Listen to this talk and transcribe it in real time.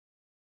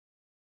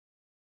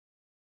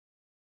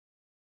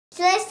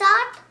Should I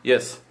start?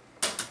 Yes.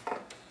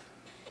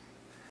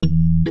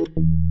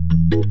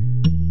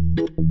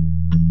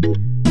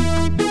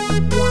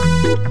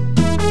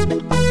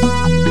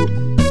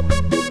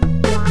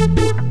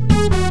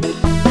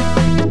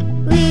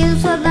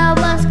 Wheels on the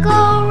bus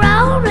go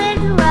round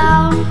and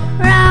round,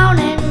 round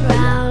and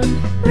round,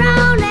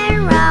 round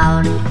and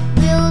round.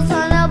 Wheels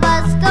on the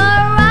bus go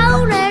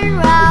round and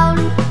round,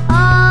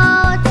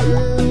 all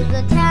to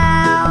the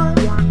town.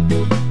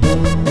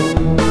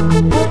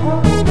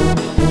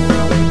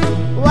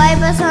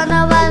 Wipers on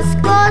the bus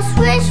go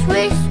swish,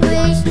 swish,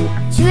 swish,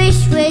 swish,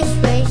 swish,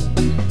 swish,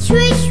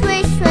 swish,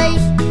 swish,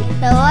 swish.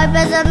 The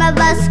wipers on the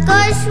bus go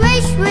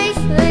swish, swish,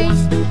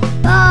 swish,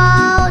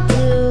 all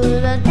to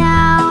the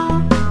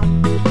town.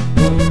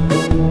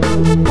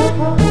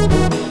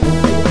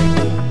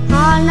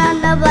 Horn on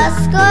the bus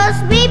goes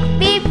beep,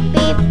 beep,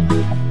 beep,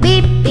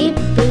 beep, beep,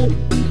 beep,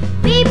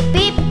 beep,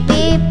 beep,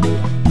 beep.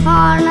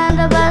 Horn on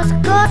the bus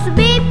goes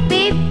beep,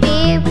 beep,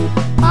 beep,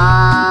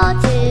 all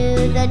to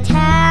the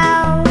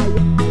town.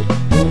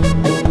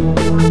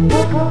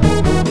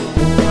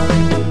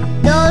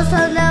 Doors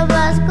on the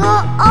bus go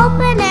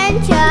open and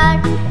shut,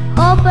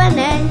 open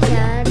and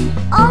shut,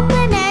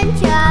 open and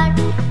shut.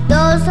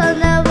 Doors on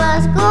the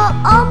bus go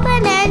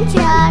open and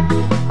shut,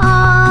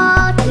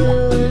 all to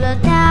the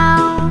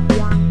town.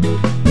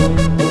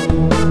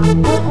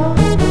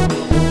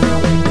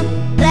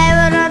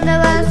 Driver on the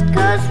bus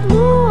goes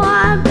move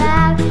on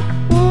back,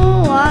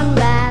 move on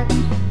back,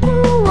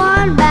 move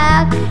on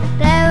back.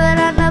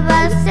 Driver on the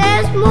bus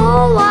says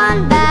move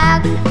on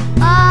back,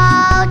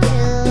 all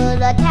to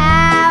the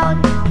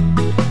town.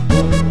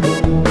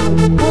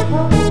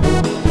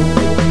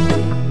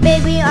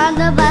 Baby on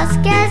the bus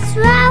gets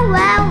wah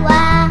wah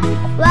wah,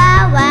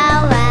 wah wah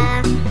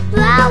wah,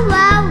 wah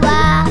wah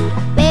wah.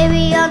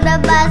 Baby on the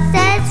bus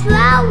says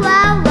wah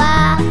wah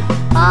wah,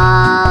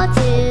 all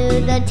to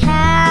the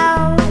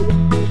town.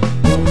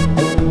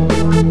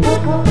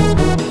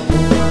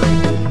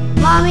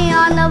 Mommy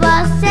on the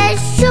bus says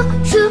shoo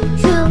shoo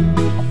shoo,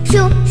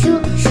 shoo shoo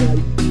shoo,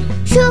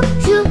 shoo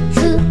shoo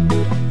shoo.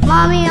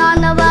 Mommy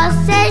on the bus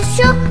says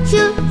shoo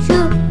shoo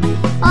shoo,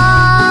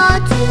 all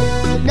to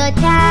the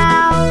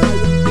town.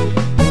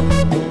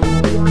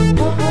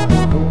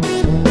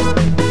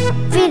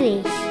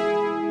 Finish.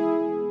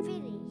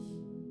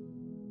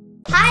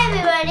 Hi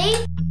everybody.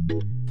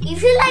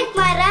 If you like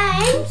my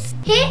rhymes,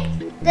 hit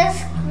the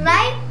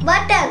subscribe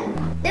button.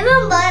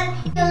 Remember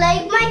to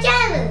like my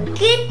channel,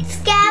 Kids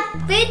Cap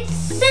with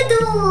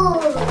Siddu.